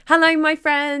Hello, my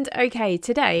friend. Okay,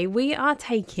 today we are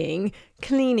taking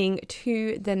cleaning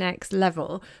to the next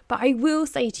level. But I will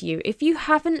say to you, if you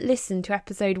haven't listened to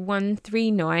episode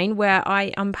 139, where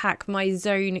I unpack my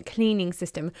zone cleaning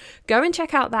system, go and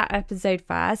check out that episode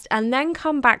first and then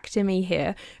come back to me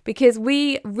here, because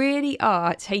we really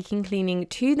are taking cleaning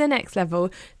to the next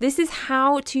level. This is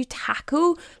how to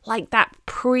tackle like that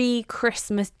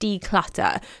pre-Christmas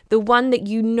declutter, the one that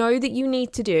you know that you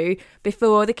need to do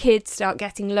before the kids start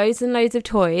getting loads and loads of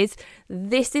toys.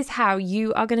 This is how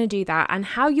you are going to do that and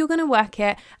how you're going to work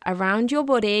it around your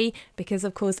body, because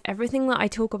of course everything that I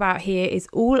talk about here is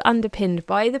all underpinned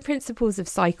by the principles of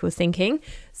cycle thinking.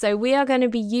 So we are going to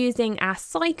be using our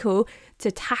cycle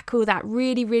to tackle that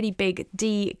really, really big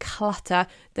declutter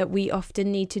that we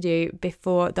often need to do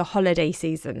before the holiday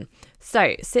season.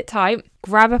 So sit tight,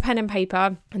 grab a pen and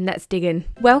paper, and let's dig in.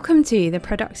 Welcome to the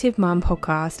Productive Mum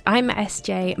podcast. I'm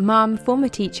SJ, mum, former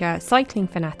teacher, cycling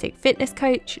fanatic, fitness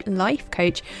coach, life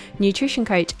coach, nutrition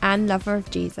coach, and lover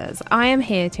of Jesus. I am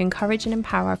here to encourage and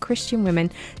empower Christian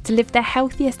women to live their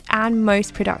healthiest and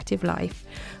most productive life.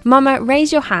 Mama,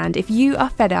 raise your hand if you are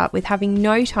fed up with having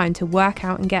no time to work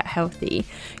out and get healthy.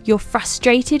 You're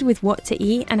frustrated with what to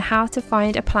eat and how to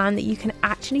find a plan that you can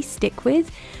actually stick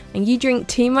with, and you drink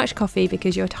too much coffee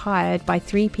because you're tired by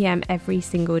 3 p.m. every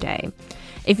single day.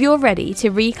 If you're ready to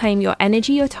reclaim your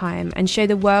energy, your time, and show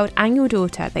the world and your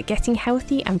daughter that getting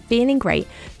healthy and feeling great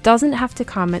doesn't have to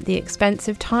come at the expense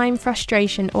of time,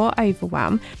 frustration, or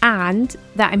overwhelm, and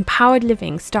that empowered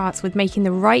living starts with making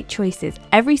the right choices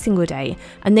every single day,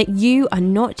 and that you are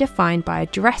not defined by a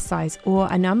dress size or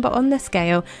a number on the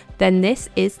scale, then this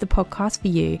is the podcast for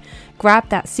you. Grab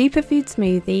that superfood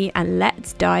smoothie and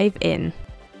let's dive in.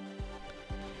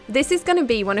 This is going to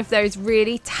be one of those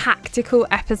really tactical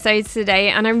episodes today,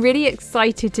 and I'm really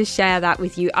excited to share that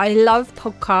with you. I love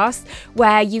podcasts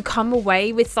where you come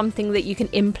away with something that you can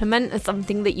implement and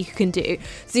something that you can do.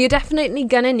 So you're definitely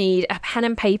going to need a pen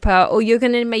and paper, or you're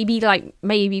going to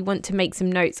maybe want to make some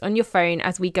notes on your phone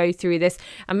as we go through this,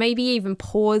 and maybe even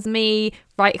pause me,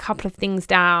 write a couple of things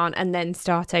down, and then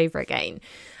start over again.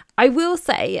 I will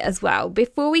say as well,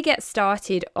 before we get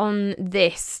started on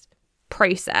this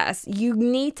process, you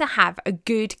need to have a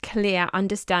good, clear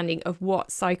understanding of what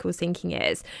cycle thinking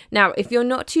is. Now, if you're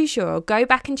not too sure, go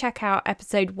back and check out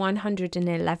episode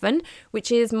 111, which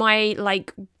is my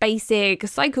basic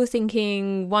cycle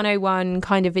thinking 101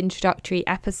 kind of introductory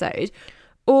episode.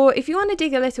 Or if you want to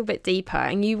dig a little bit deeper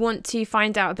and you want to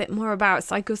find out a bit more about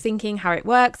cycle thinking, how it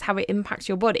works, how it impacts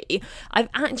your body, I've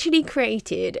actually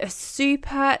created a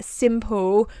super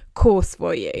simple course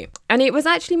for you. And it was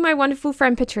actually my wonderful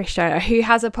friend Patricia, who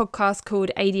has a podcast called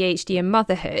ADHD and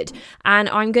Motherhood. And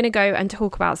I'm going to go and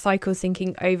talk about cycle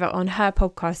thinking over on her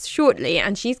podcast shortly.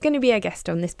 And she's going to be a guest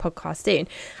on this podcast soon.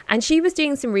 And she was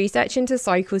doing some research into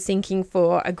cycle thinking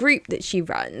for a group that she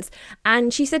runs.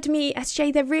 And she said to me,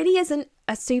 SJ, there really isn't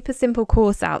a super simple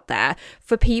course out there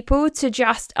for people to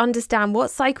just understand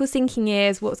what cycle thinking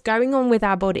is, what's going on with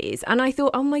our bodies. And I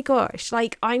thought, oh my gosh,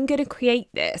 I'm going to create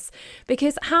this,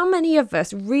 because how many of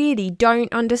us really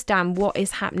don't understand what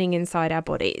is happening inside our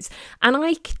bodies? And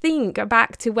I think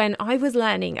back to when I was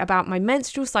learning about my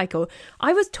menstrual cycle,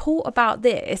 I was taught about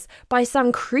this by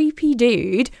some creepy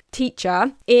dude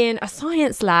teacher in a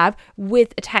science lab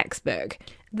with a textbook.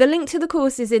 The link to the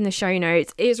course is in the show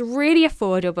notes. It's really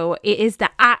affordable. It is the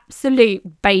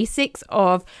absolute basics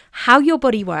of how your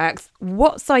body works,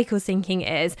 what cycle thinking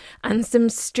is, and some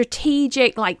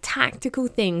strategic, tactical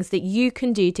things that you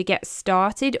can do to get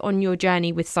started on your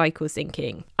journey with cycle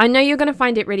thinking. I know you're going to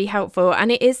find it really helpful, and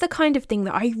it is the kind of thing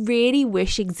that I really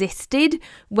wish existed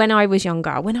when I was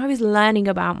younger, when I was learning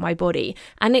about my body.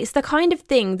 And it's the kind of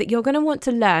thing that you're going to want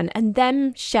to learn and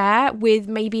then share with,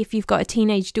 maybe if you've got a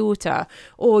teenage daughter,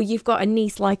 or you've got a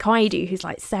niece like I do who's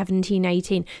 17,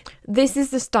 18. This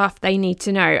is the stuff they need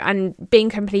to know. And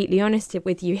being completely honest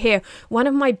with you here, one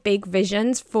of my big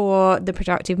visions for the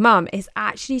Productive Mum is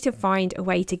actually to find a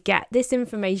way to get this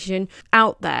information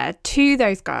out there to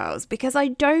those girls, because I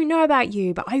don't know about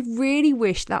you, but I really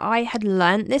wish that I had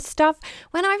learned this stuff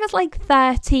when I was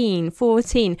 13,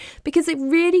 14, because it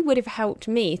really would have helped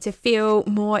me to feel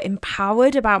more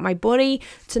empowered about my body,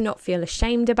 to not feel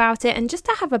ashamed about it, and just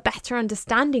to have a better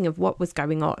understanding of what was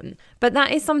going on. But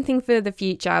that is something for the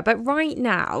future. But right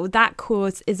now, that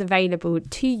course is available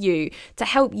to you to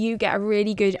help you get a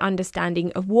really good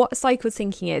understanding of what cycle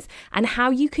thinking is and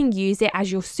how you can use it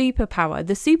as your superpower,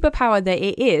 the superpower that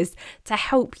it is to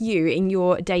help you in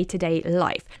your day-to-day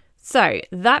life. So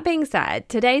that being said,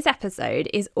 today's episode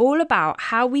is all about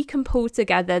how we can pull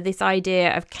together this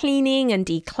idea of cleaning and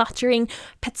decluttering,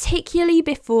 particularly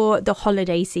before the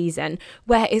holiday season,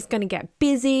 where it's going to get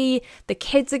busy, the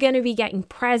kids are going to be getting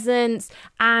presents,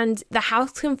 and the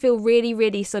house can feel really,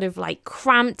 really sort of like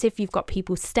cramped if you've got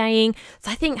people staying.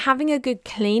 So I think having a good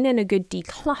clean and a good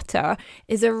declutter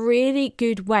is a really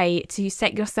good way to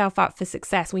set yourself up for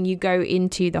success when you go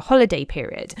into the holiday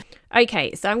period.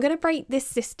 Okay, so I'm going to break this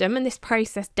system and this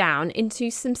process down into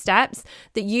some steps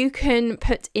that you can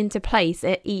put into place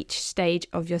at each stage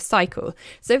of your cycle.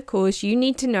 So of course, you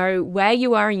need to know where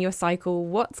you are in your cycle,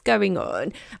 what's going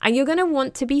on, and you're going to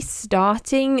want to be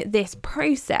starting this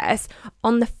process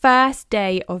on the first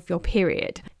day of your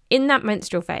period, in that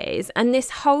menstrual phase. And this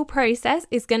whole process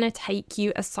is going to take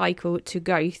you a cycle to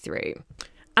go through.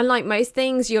 And like most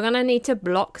things, you're going to need to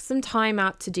block some time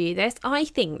out to do this. I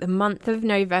think the month of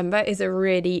November is a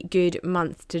really good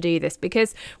month to do this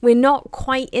because we're not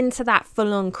quite into that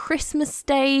full-on Christmas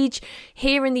stage.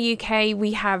 Here in the UK,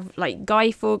 we have like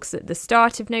Guy Fawkes at the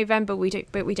start of November,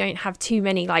 but we don't have too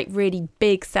many like really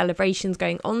big celebrations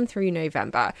going on through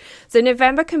November. So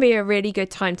November can be a really good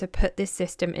time to put this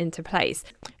system into place.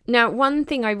 Now, one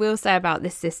thing I will say about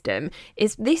this system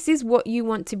is this is what you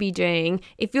want to be doing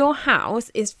if your house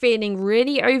is feeling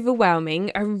really overwhelming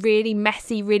and really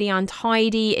messy, really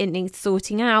untidy, it needs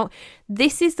sorting out.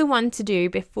 This is the one to do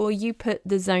before you put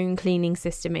the zone cleaning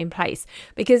system in place,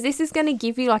 because this is going to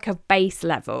give you like a base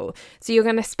level. So you're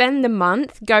going to spend the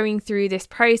month going through this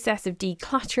process of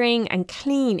decluttering and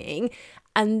cleaning,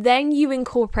 and then you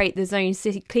incorporate the zone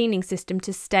cleaning system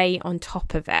to stay on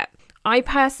top of it. I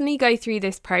personally go through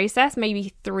this process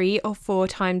maybe 3 or 4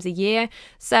 times a year.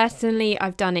 Certainly,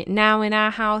 I've done it now in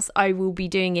our house. I will be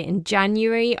doing it in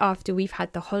January after we've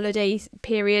had the holiday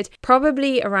period,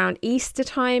 probably around Easter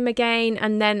time again,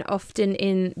 and then often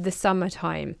in the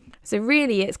summertime. So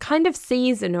really, it's kind of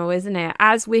seasonal, isn't it?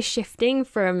 As we're shifting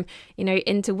from,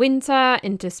 into winter,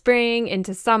 into spring,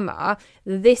 into summer,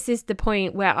 this is the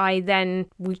point where I then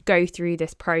would go through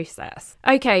this process.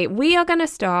 Okay, we are going to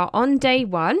start on day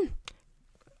 1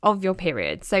 of your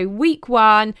period. So week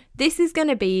 1, this is going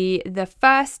to be the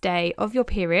first day of your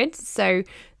period. So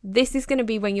this is going to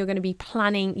be when you're going to be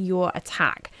planning your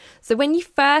attack. So when you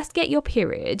first get your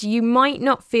period, you might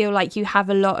not feel like you have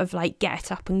a lot of like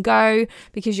get up and go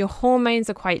because your hormones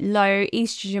are quite low.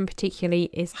 Estrogen particularly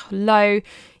is low.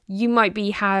 You might be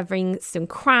having some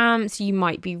cramps, you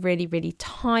might be really, really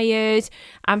tired,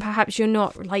 and perhaps you're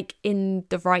not like in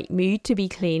the right mood to be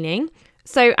cleaning.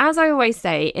 So as I always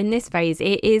say, in this phase,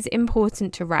 it is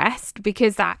important to rest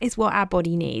because that is what our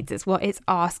body needs. It's what it's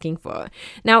asking for.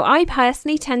 Now, I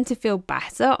personally tend to feel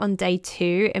better on day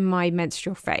 2 in my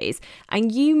menstrual phase.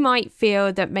 And you might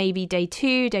feel that maybe day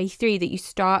 2, day 3, that you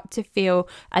start to feel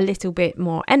a little bit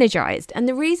more energized. And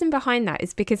the reason behind that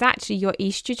is because actually your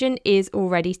estrogen is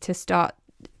already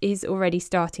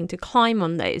starting to climb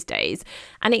on those days,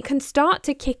 and it can start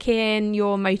to kick in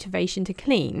your motivation to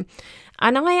clean.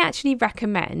 And I actually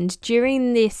recommend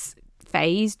during this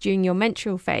phase, during your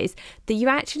menstrual phase, that you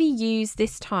actually use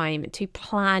this time to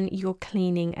plan your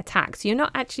cleaning attack. So you're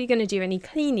not actually going to do any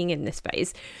cleaning in this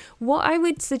phase. What I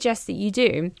would suggest that you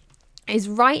do is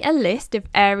write a list of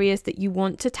areas that you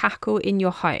want to tackle in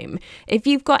your home. If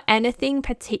you've got anything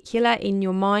particular in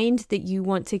your mind that you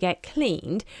want to get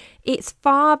cleaned, it's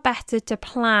far better to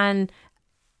plan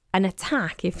an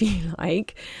attack, if you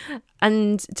like,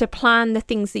 and to plan the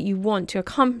things that you want to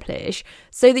accomplish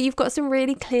so that you've got some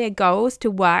really clear goals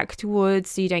to work towards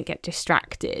so you don't get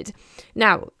distracted.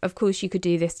 Now, of course, you could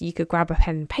do this. You could grab a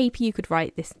pen and paper, you could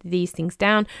write these things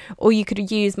down, or you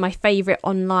could use my favorite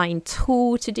online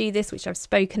tool to do this, which I've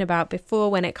spoken about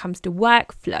before when it comes to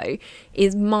workflow,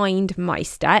 is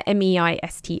MindMeister,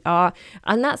 MEISTR,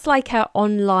 and that's like an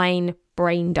online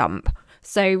brain dump.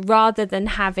 So rather than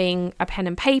having a pen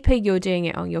and paper, you're doing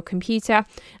it on your computer.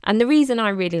 And the reason I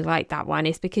really like that one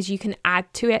is because you can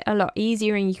add to it a lot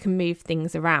easier and you can move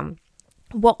things around.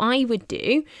 What I would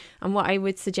do, and what I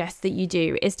would suggest that you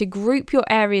do, is to group your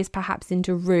areas perhaps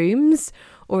into rooms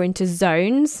or into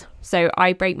zones. So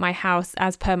I break my house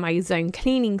as per my zone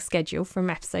cleaning schedule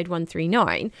from episode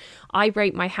 139. I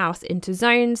break my house into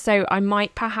zones. So I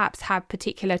might perhaps have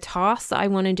particular tasks that I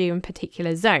want to do in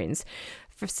particular zones.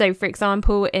 So, for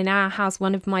example, in our house,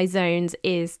 one of my zones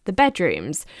is the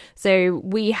bedrooms. So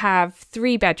we have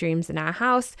 3 bedrooms in our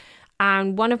house.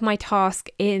 And one of my tasks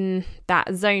in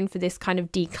that zone for this kind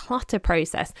of declutter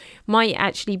process might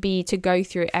actually be to go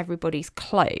through everybody's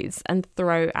clothes and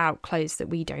throw out clothes that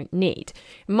we don't need.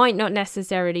 It might not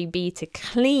necessarily be to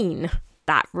clean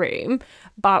that room,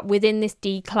 but within this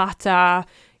declutter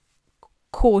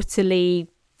quarterly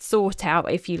sort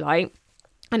out, if you like,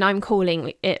 and I'm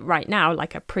calling it right now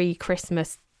like a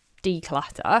pre-Christmas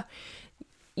declutter,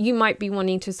 you might be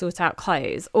wanting to sort out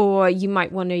clothes, or you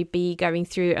might want to be going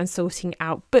through and sorting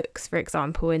out books, for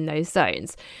example, in those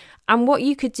zones. And what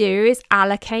you could do is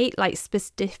allocate like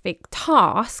specific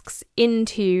tasks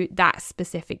into that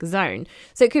specific zone.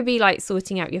 So it could be like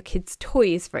sorting out your kids'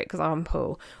 toys, for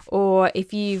example, or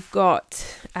if you've got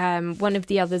one of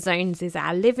the other zones is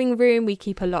our living room. We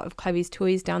keep a lot of Chloe's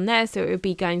toys down there. So it would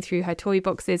be going through her toy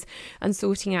boxes and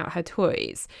sorting out her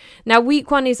toys. Now,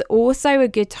 week 1 is also a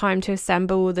good time to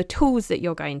assemble all the tools that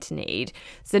you're going to need.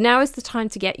 So now is the time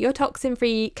to get your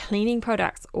toxin-free cleaning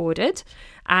products ordered.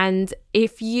 And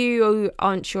if you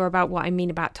aren't sure about what I mean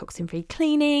about toxin-free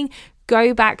cleaning,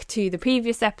 go back to the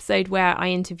previous episode where I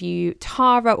interview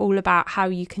Tara all about how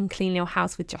you can clean your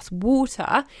house with just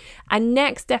water. And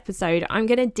next episode, I'm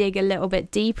going to dig a little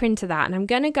bit deeper into that. And I'm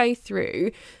going to go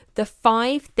through the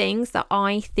 5 things that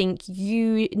I think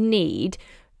you need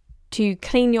to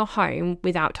clean your home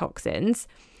without toxins.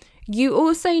 You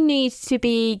also need to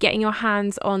be getting your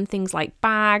hands on things like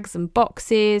bags and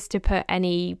boxes to put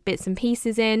any bits and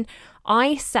pieces in.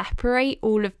 I separate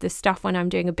all of the stuff when I'm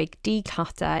doing a big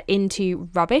declutter into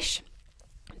rubbish,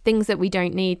 things that we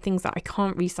don't need, things that I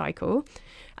can't recycle.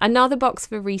 Another box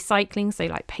for recycling, so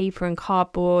like paper and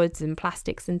cardboards and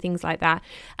plastics and things like that.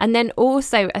 And then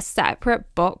also a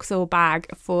separate box or bag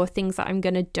for things that I'm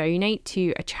going to donate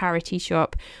to a charity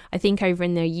shop. I think over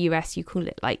in the US, you call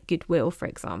it like Goodwill, for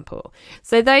example.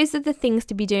 So those are the things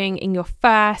to be doing in your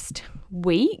first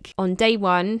week. On day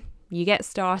 1, you get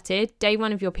started. Day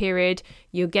 1 of your period,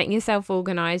 you're getting yourself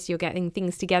organized. You're getting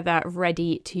things together,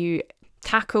 ready to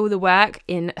tackle the work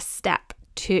in step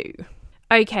 2.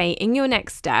 Okay, in your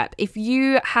next step, if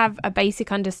you have a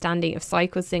basic understanding of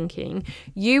cycle syncing,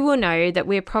 you will know that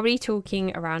we're probably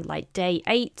talking around like day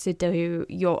 8 to do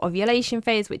your ovulation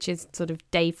phase, which is sort of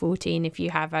day 14 if you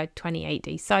have a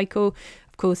 28-day cycle.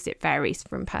 Of course, it varies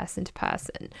from person to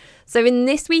person. So in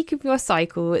this week of your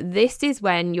cycle, this is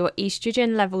when your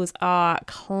estrogen levels are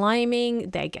climbing,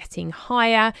 they're getting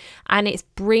higher, and it's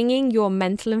bringing your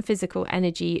mental and physical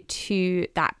energy to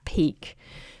that peak.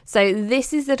 So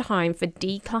this is the time for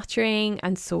decluttering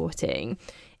and sorting.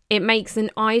 It makes an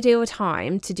ideal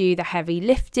time to do the heavy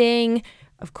lifting.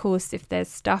 Of course, if there's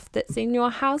stuff that's in your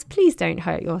house, please don't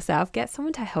hurt yourself. Get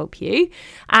someone to help you,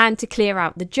 and to clear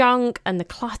out the junk and the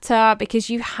clutter, because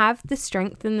you have the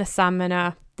strength and the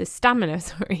stamina,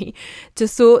 to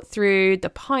sort through the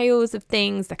piles of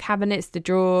things, the cabinets, the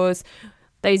drawers.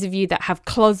 Those of you that have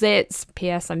closets,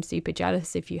 P.S. I'm super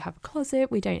jealous if you have a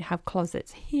closet. We don't have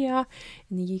closets here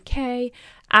in the UK.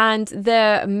 And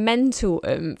the mental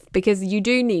oomph, because you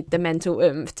do need the mental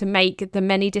oomph to make the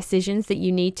many decisions that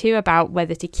you need to about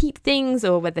whether to keep things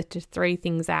or whether to throw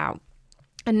things out.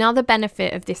 Another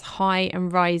benefit of this high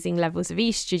and rising levels of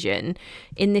estrogen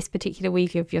in this particular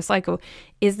week of your cycle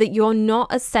is that you're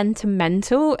not as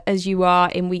sentimental as you are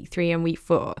in week 3 and week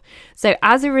 4. So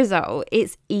as a result,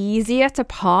 it's easier to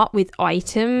part with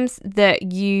items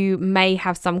that you may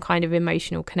have some kind of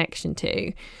emotional connection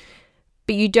to,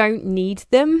 but you don't need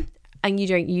them and you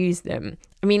don't use them.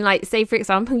 I mean, like, say, for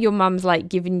example, your mum's like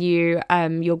giving you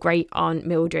your great aunt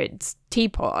Mildred's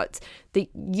teapot that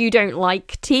you don't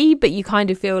like tea, but you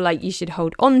kind of feel like you should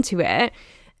hold on to it.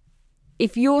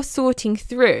 If you're sorting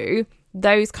through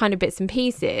those kind of bits and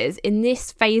pieces in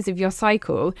this phase of your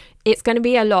cycle, it's going to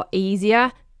be a lot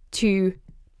easier to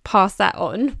pass that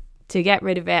on, to get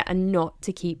rid of it and not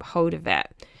to keep hold of it.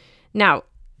 Now,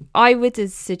 I would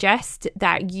suggest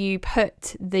that you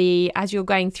put as you're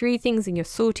going through things and you're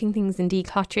sorting things and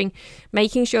decluttering,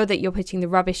 making sure that you're putting the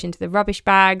rubbish into the rubbish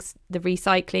bags, the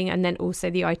recycling, and then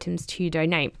also the items to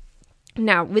donate.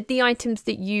 Now, with the items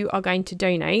that you are going to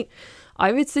donate,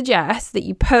 I would suggest that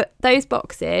you put those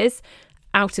boxes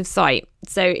out of sight.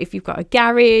 So if you've got a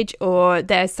garage or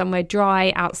there's somewhere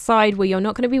dry outside where you're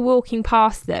not going to be walking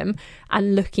past them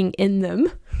and looking in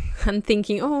them and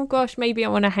thinking, oh gosh, maybe I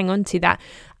want to hang on to that.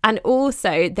 And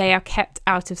also they are kept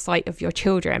out of sight of your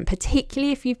children,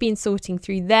 particularly if you've been sorting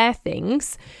through their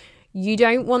things. You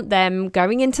don't want them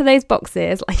going into those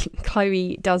boxes, like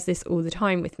Chloe does this all the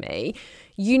time with me.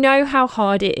 You know how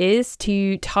hard it is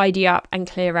to tidy up and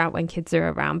clear out when kids are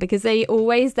around, because they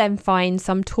always then find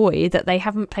some toy that they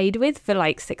haven't played with for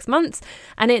like 6 months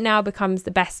and it now becomes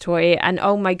the best toy. And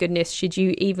oh my goodness, should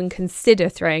you even consider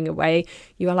throwing away,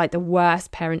 you are like the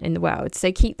worst parent in the world.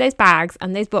 So keep those bags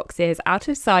and those boxes out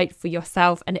of sight for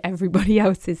yourself and everybody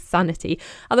else's sanity.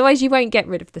 Otherwise you won't get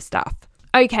rid of the stuff.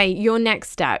 Okay, your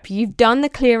next step. You've done the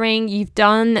clearing, you've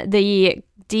done the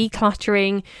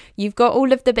decluttering, you've got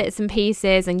all of the bits and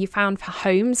pieces, and you found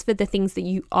homes for the things that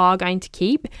you are going to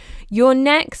keep. Your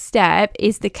next step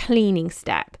is the cleaning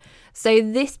step. So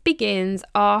this begins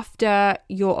after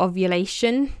your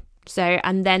ovulation.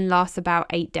 And then lasts about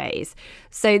 8 days.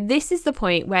 So this is the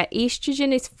point where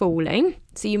estrogen is falling.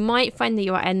 So you might find that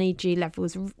your energy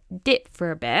levels dip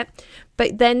for a bit,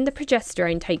 but then the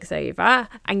progesterone takes over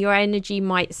and your energy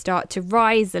might start to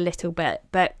rise a little bit,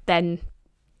 but then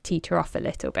teeter off a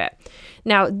little bit.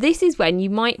 Now, this is when you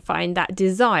might find that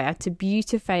desire to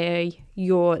beautify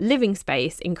your living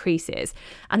space increases.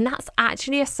 And that's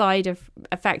actually a side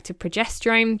effect of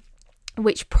progesterone,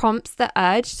 which prompts the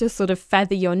urge to sort of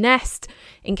feather your nest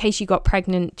in case you got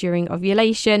pregnant during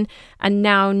ovulation and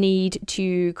now need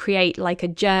to create like a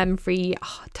germ-free,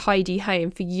 tidy home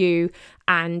for you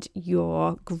and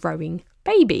your growing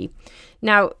baby.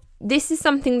 Now, this is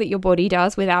something that your body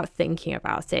does without thinking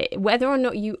about it, whether or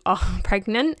not you are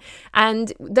pregnant.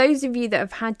 And those of you that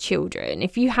have had children,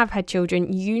 if you have had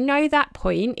children, you know that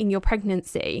point in your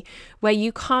pregnancy where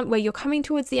you're coming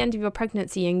towards the end of your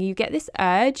pregnancy and you get this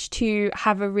urge to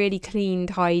have a really clean,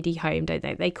 tidy home, don't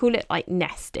they? They call it like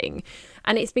nesting.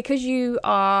 And it's because you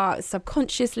are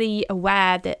subconsciously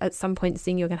aware that at some point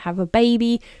soon you're going to have a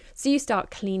baby. So you start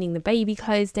cleaning the baby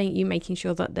clothes, don't you? Making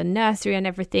sure that the nursery and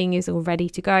everything is all ready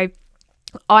to go.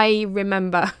 I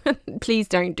remember, please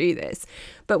don't do this,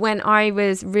 but when I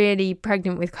was really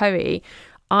pregnant with Chloe,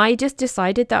 I just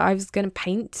decided that I was going to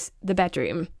paint the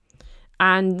bedroom.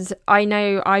 And I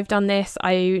know I've done this.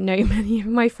 I know many of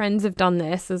my friends have done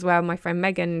this as well. My friend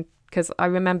Megan, because I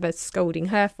remember scolding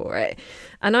her for it.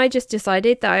 And I just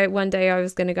decided that one day I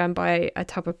was going to go and buy a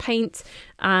tub of paint,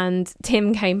 and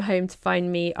Tim came home to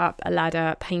find me up a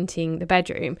ladder painting the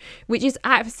bedroom, which is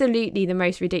absolutely the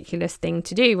most ridiculous thing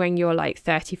to do when you're like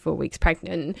 34 weeks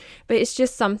pregnant. But it's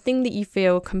just something that you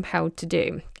feel compelled to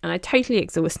do. And I totally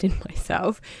exhausted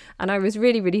myself and I was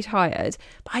really, really tired.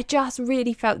 But I just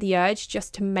really felt the urge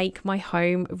just to make my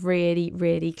home really,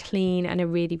 really clean and a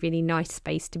really, really nice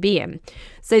space to be in.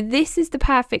 So this is the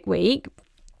perfect week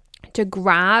to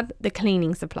grab the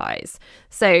cleaning supplies.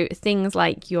 So things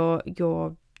like your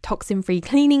toxin-free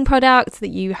cleaning products that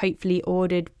you hopefully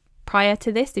ordered prior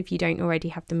to this if you don't already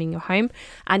have them in your home.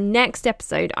 And next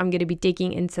episode, I'm going to be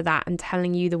digging into that and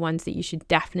telling you the ones that you should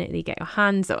definitely get your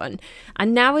hands on.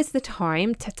 And now is the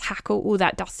time to tackle all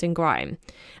that dust and grime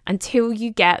until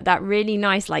you get that really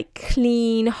nice, like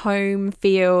clean home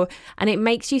feel. And it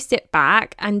makes you sit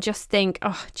back and just think,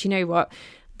 oh, do you know what?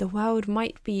 The world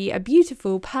might be a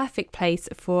beautiful, perfect place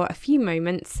for a few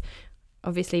moments,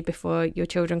 obviously before your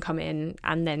children come in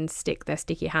and then stick their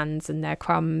sticky hands and their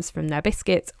crumbs from their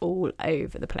biscuits all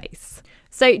over the place.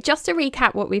 So just to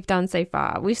recap what we've done so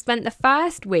far, we've spent the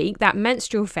first week, that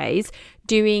menstrual phase,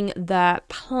 doing the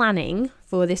planning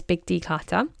for this big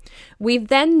declutter. We've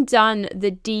then done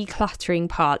the decluttering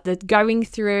part, the going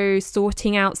through,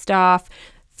 sorting out stuff,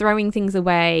 throwing things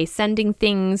away, sending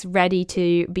things ready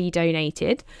to be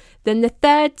donated. Then the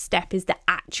third step is the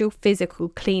actual physical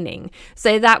cleaning.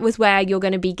 So that was where you're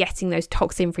going to be getting those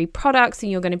toxin-free products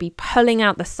and you're going to be pulling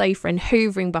out the sofa and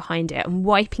hoovering behind it and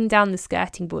wiping down the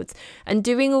skirting boards and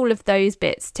doing all of those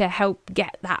bits to help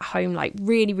get that home like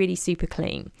really, really super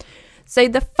clean. So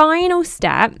the final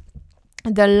step,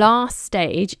 the last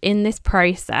stage in this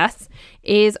process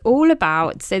is all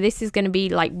about, so this is going to be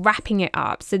like wrapping it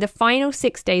up. So the final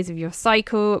 6 days of your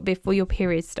cycle before your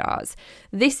period starts,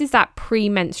 this is that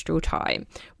premenstrual time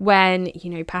when,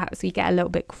 you know, perhaps we get a little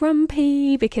bit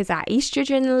grumpy because our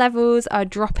estrogen levels are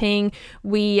dropping.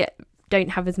 We don't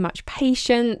have as much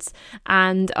patience,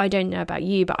 and I don't know about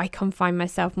you, but I can find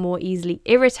myself more easily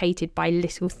irritated by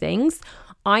little things.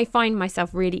 I find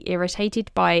myself really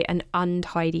irritated by an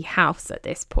untidy house at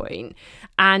this point,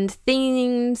 and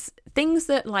things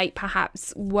that like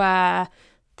perhaps were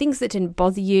things that didn't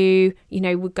bother you, you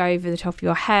know, would go over the top of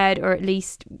your head, or at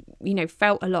least, you know,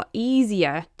 felt a lot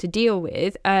easier to deal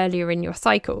with earlier in your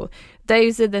cycle.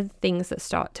 Those are the things that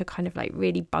start to kind of like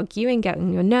really bug you and get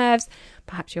on your nerves.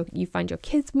 Perhaps you find your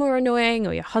kids more annoying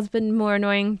or your husband more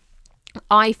annoying.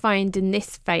 I find in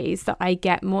this phase that I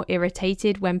get more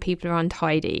irritated when people are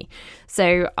untidy.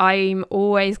 So I'm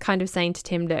always kind of saying to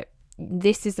Tim, look,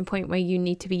 this is the point where you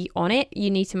need to be on it.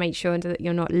 You need to make sure that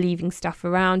you're not leaving stuff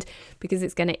around because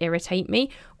it's going to irritate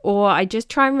me. Or I just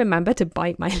try and remember to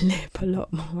bite my lip a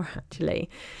lot more, actually.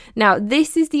 Now,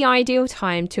 this is the ideal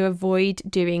time to avoid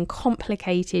doing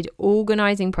complicated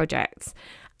organizing projects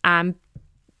and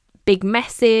big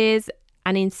messes,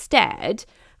 and instead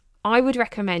I would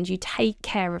recommend you take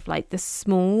care of like the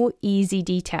small, easy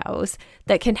details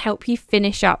that can help you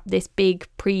finish up this big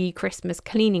pre-Christmas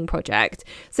cleaning project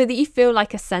so that you feel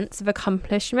like a sense of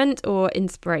accomplishment or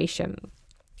inspiration.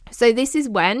 So this is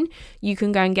when you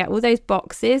can go and get all those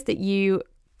boxes that you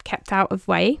kept out of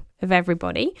way of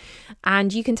everybody,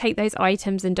 and you can take those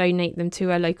items and donate them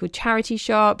to a local charity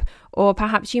shop, or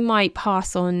perhaps you might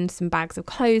pass on some bags of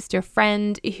clothes to a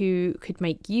friend who could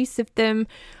make use of them.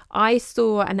 I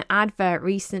saw an advert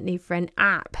recently for an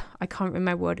app, I can't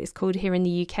remember what it's called here in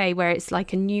the UK, where it's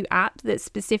like a new app that's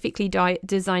specifically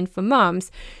designed for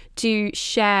mums to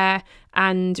share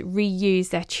and reuse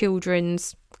their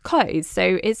children's clothes.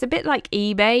 So it's a bit like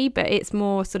eBay, but it's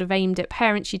more sort of aimed at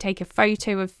parents. You take a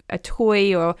photo of a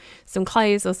toy or some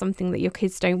clothes or something that your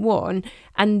kids don't want,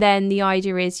 and then the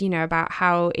idea is, about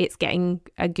how it's getting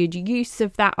a good use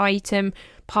of that item,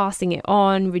 passing it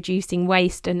on, reducing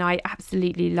waste. And I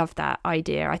absolutely love that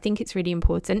idea. I think it's really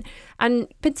important, and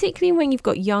particularly when you've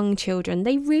got young children,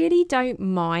 they really don't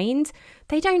mind.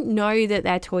 They don't know that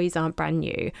their toys aren't brand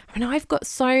new. I mean, I've got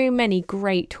so many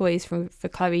great toys for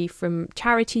Chloe from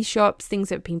charity shops, things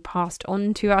that have been passed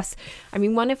on to us. I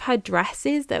mean, one of her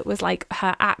dresses that was like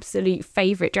her absolute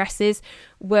favourite dresses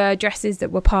were dresses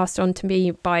that were passed on to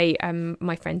me by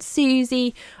my friend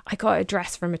Susie. I got a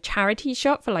dress from a charity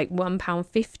shop for like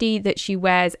 £1.50 that she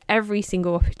wears every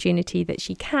single opportunity that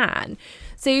she can.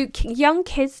 So young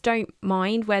kids don't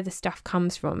mind where the stuff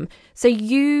comes from. So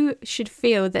you should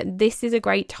feel that this is a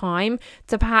great time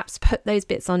to perhaps put those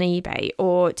bits on eBay,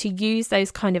 or to use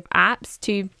those kind of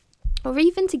apps or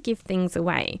even to give things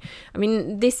away. I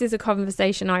mean, this is a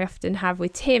conversation I often have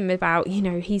with Tim about,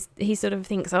 he sort of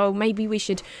thinks, oh, maybe we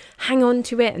should hang on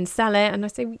to it and sell it. And I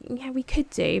say, yeah, we could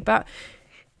do, but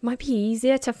might be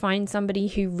easier to find somebody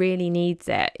who really needs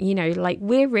it. Like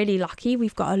we're really lucky.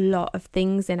 We've got a lot of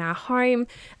things in our home,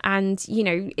 and,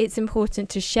 it's important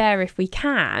to share if we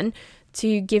can,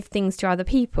 to give things to other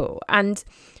people. And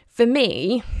for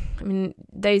me, I mean,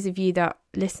 those of you that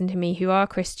listen to me who are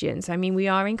Christians, I mean, we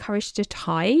are encouraged to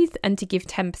tithe and to give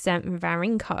 10% of our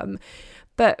income.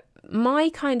 But my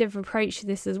kind of approach to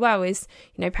this as well is,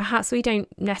 perhaps we don't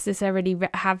necessarily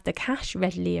have the cash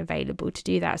readily available to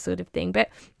do that sort of thing. But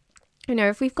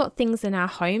if we've got things in our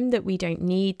home that we don't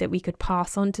need, that we could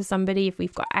pass on to somebody, if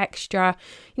we've got extra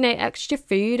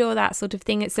food or that sort of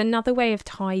thing, it's another way of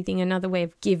tithing, another way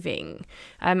of giving.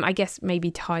 I guess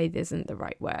maybe tithe isn't the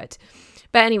right word.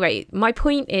 But anyway, my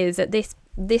point is that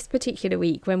this particular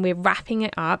week, when we're wrapping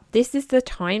it up, this is the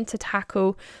time to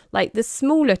tackle like the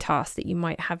smaller tasks that you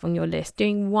might have on your list,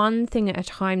 doing one thing at a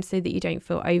time so that you don't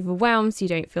feel overwhelmed, so you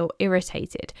don't feel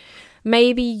irritated.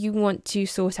 Maybe you want to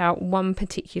sort out one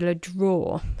particular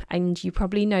drawer, and you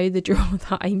probably know the drawer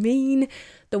that I mean,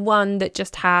 the one that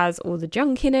just has all the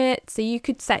junk in it. So you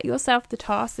could set yourself the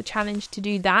challenge to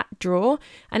do that drawer,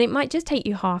 and it might just take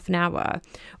you half an hour.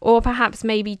 Or perhaps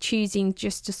maybe choosing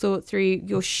just to sort through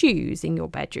your shoes in your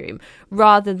bedroom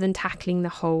rather than tackling the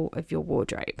whole of your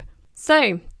wardrobe.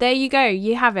 So there you go.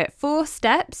 You have it. 4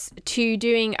 steps to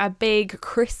doing a big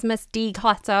Christmas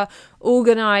declutter,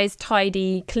 organize,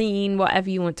 tidy, clean, whatever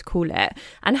you want to call it,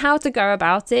 and how to go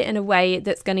about it in a way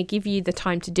that's going to give you the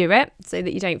time to do it so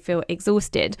that you don't feel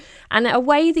exhausted, and a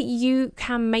way that you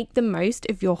can make the most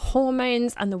of your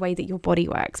hormones and the way that your body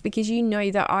works, because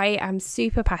that I am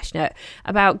super passionate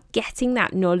about getting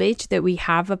that knowledge that we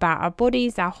have about our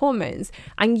bodies, our hormones,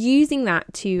 and using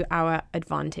that to our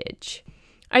advantage.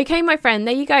 Okay, my friend,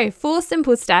 there you go. 4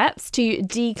 simple steps to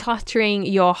decluttering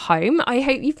your home. I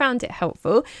hope you found it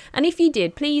helpful. And if you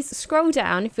did, please scroll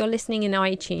down. If you're listening in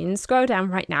iTunes, scroll down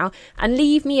right now and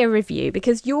leave me a review,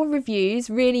 because your reviews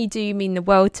really do mean the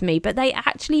world to me, but they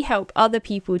actually help other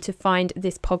people to find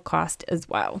this podcast as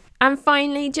well. And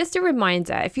finally, just a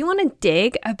reminder, if you want to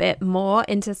dig a bit more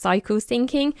into cycle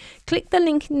syncing, click the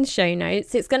link in the show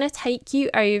notes. It's going to take you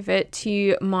over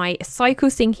to my cycle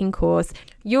syncing course.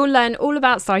 You'll learn all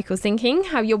about cycle syncing,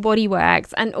 how your body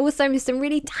works, and also some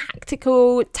really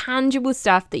tactical, tangible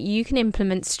stuff that you can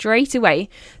implement straight away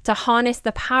to harness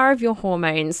the power of your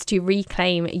hormones to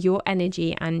reclaim your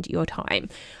energy and your time.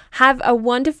 Have a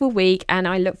wonderful week, and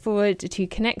I look forward to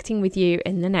connecting with you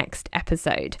in the next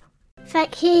episode.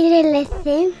 Thank you for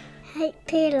listening.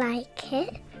 Hope you like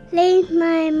it. Leave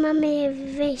my mummy a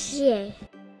review.